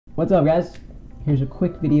What's up, guys? Here's a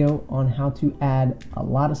quick video on how to add a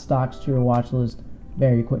lot of stocks to your watch list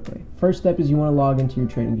very quickly. First step is you want to log into your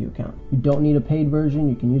TradingView account. You don't need a paid version.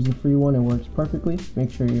 You can use the free one. It works perfectly.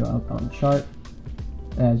 Make sure you're up on chart.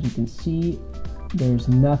 As you can see, there's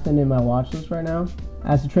nothing in my watch list right now.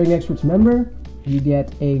 As a Trading Experts member, you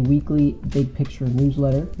get a weekly big picture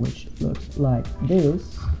newsletter, which looks like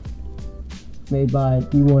this, made by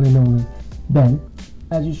the one and only Ben.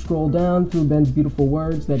 As you scroll down through Ben's beautiful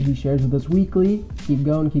words that he shares with us weekly, keep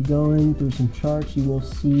going through some charts, you will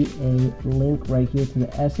see a link right here to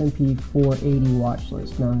the S&P 480 watch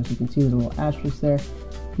list. Now, as you can see, there's a little asterisk there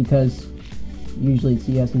because usually it's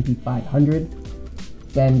the S&P 500.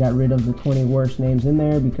 Ben got rid of the 20 worst names in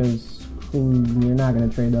there because you're not going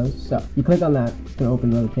to trade those. So you click on that, it's going to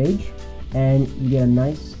open another page, and you get a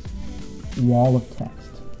nice wall of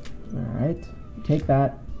text. All right, you take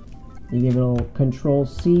that, you give it a little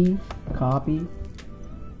Control-C, copy,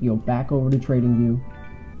 you go back over to TradingView,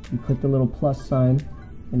 you click the little plus sign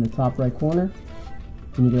in the top right corner,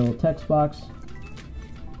 and you get a little text box,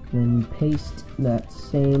 then you paste that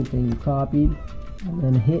same thing you copied, and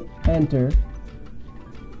then hit enter,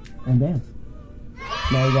 and bam.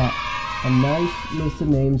 Now you got a nice list of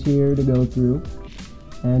names here to go through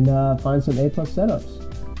and find some A+ setups.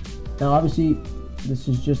 Now obviously this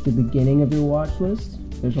is just the beginning of your watch list.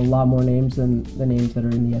 There's a lot more names than the names that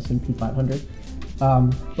are in the S&P 500.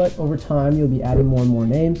 But over time you'll be adding more and more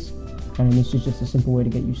names, and this is just a simple way to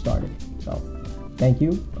get you started. So thank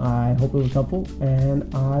you. I hope it was helpful, and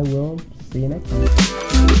I will see you next time.